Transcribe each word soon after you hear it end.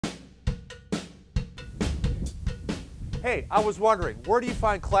Hey, I was wondering, where do you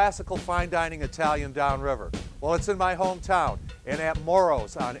find classical fine dining Italian downriver? Well, it's in my hometown and at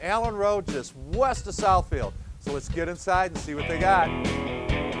Moro's on Allen Road, just west of Southfield. So let's get inside and see what they got.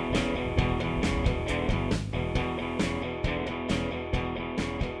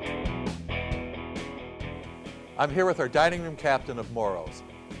 I'm here with our dining room captain of Moro's.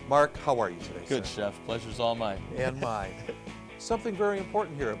 Mark, how are you today, Good, sir? Chef. Pleasure's all mine. And mine. Something very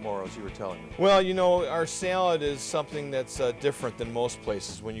important here at Moro's, you were telling me. Well, you know, our salad is something that's different than most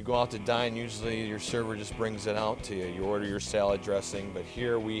places. When you go out to dine, usually your server just brings it out to you. You order your salad dressing, but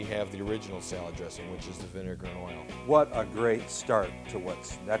here we have the original salad dressing, which is the vinegar and oil. What a great start to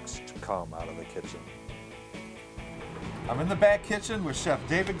what's next to come out of the kitchen. I'm in the back kitchen with Chef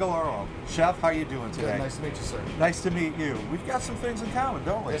David Galoro. Chef, how are you doing today? Good, nice to meet you, sir. Nice to meet you. We've got some things in common,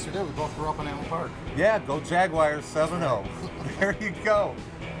 don't we? Yes, we do. We both grew up in Allen Park. Yeah, go Jaguars 7-0. There you go.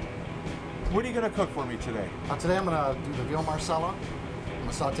 What are you going to cook for me today? Today I'm going to do the veal marsala. I'm going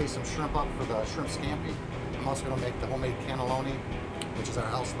to saute some shrimp up for the shrimp scampi. I'm also going to make the homemade cannelloni, which is our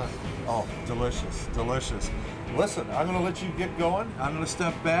house special. Oh, delicious, delicious. Listen, I'm going to let you get going. I'm going to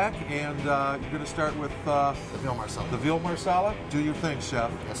step back, and you're going to start with the veal marsala. The veal marsala? Do your thing,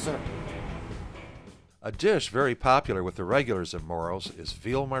 Chef. Yes, sir. A dish very popular with the regulars at Moro's is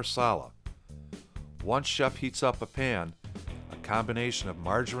veal marsala. Once Chef heats up a pan, a combination of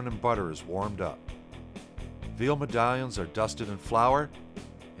margarine and butter is warmed up. Veal medallions are dusted in flour,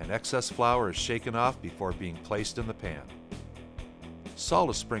 and excess flour is shaken off before being placed in the pan. Salt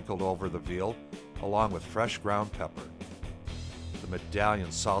is sprinkled over the veal, along with fresh ground pepper. The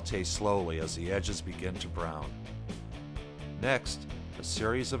medallions saute slowly as the edges begin to brown. Next, a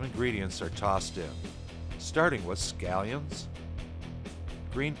series of ingredients are tossed in, starting with scallions,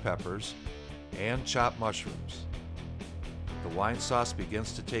 green peppers, and chopped mushrooms. The wine sauce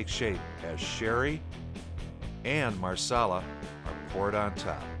begins to take shape as sherry and marsala are poured on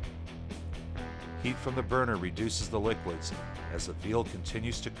top. Heat from the burner reduces the liquids as the veal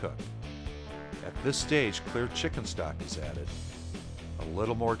continues to cook. At this stage, clear chicken stock is added. A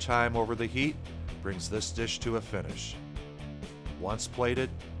little more time over the heat brings this dish to a finish. Once plated,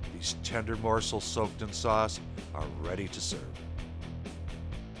 these tender morsels soaked in sauce are ready to serve.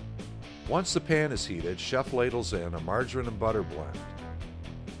 Once the pan is heated, Chef ladles in a margarine and butter blend.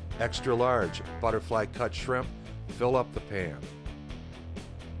 Extra large butterfly cut shrimp fill up the pan.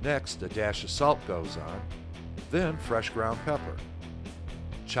 Next, a dash of salt goes on, then fresh ground pepper.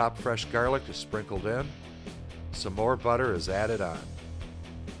 Chopped fresh garlic is sprinkled in. Some more butter is added on.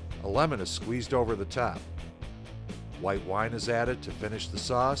 A lemon is squeezed over the top. White wine is added to finish the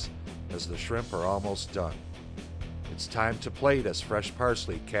sauce as the shrimp are almost done. It's time to plate as fresh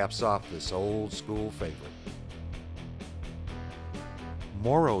parsley caps off this old school favorite.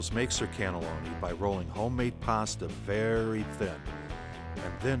 Moro's makes her cannelloni by rolling homemade pasta very thin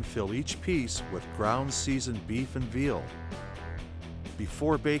and then fill each piece with ground seasoned beef and veal.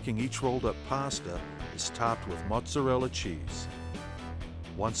 Before baking, each rolled up pasta is topped with mozzarella cheese.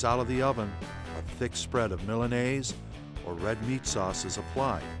 Once out of the oven, a thick spread of Milanese or red meat sauce is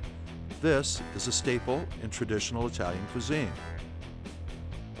applied. This is a staple in traditional Italian cuisine.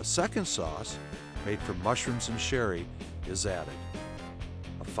 A second sauce, made from mushrooms and sherry, is added.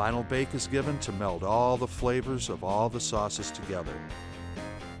 A final bake is given to meld all the flavors of all the sauces together.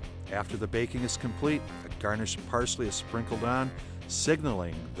 After the baking is complete, a garnish of parsley is sprinkled on,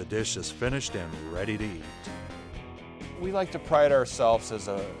 signaling the dish is finished and ready to eat. We like to pride ourselves as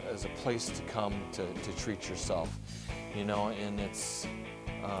a place to come to treat yourself, you know, and it's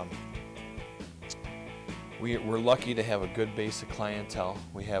we're lucky to have a good base of clientele.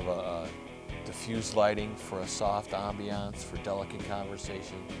 We have a diffused lighting for a soft ambiance for delicate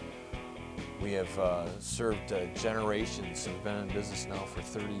conversation. We have served generations. We've been in business now for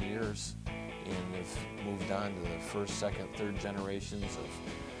 30 years and have moved on to the first, second, third generations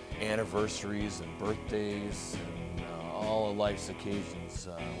of anniversaries and birthdays and all of life's occasions.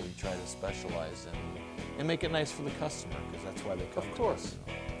 We try to specialize in and make it nice for the customer, because that's why they come. Of course,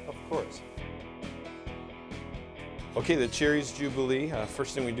 of course. Okay, the cherries Jubilee.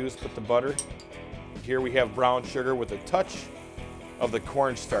 First thing we do is put the butter. Here we have brown sugar with a touch of the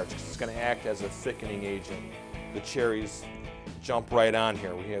cornstarch, because it's going to act as a thickening agent. The cherries jump right on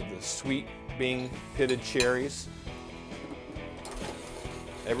here. We have the sweet Bing pitted cherries.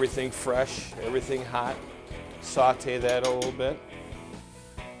 Everything fresh, everything hot. Saute that a little bit.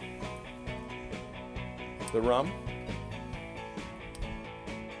 The rum.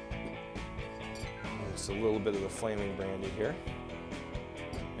 Just a little bit of the flaming brandy here.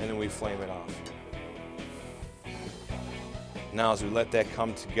 And then we flame it off. Now as we let that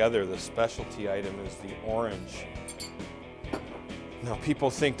come together, the specialty item is the orange Now people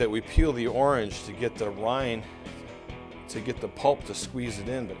think that we peel the orange to get the rind, to get the pulp to squeeze it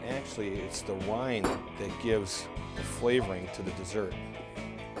in, but actually it's the rind that gives the flavoring to the dessert.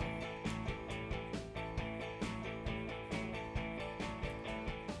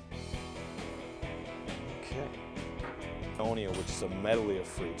 Okay. Which is a medley of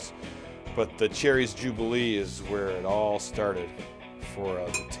fruits, but the cherries jubilee is where it all started for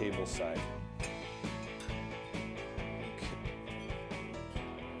the table side.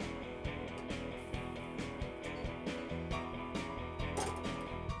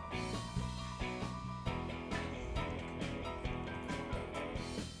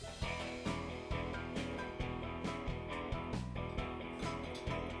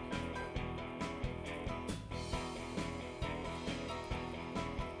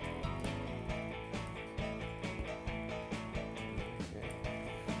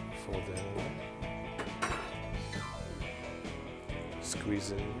 Fold that in.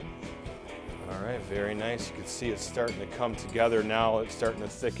 Squeeze it in. All right, very nice. You can see it's starting to come together now. It's starting to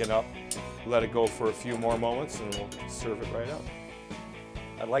thicken up. Let it go for a few more moments and we'll serve it right up.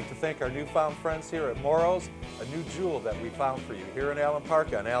 I'd like to thank our newfound friends here at Moro's, a new jewel that we found for you here in Allen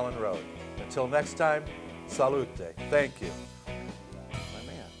Park on Allen Road. Until next time, salute. Thank you.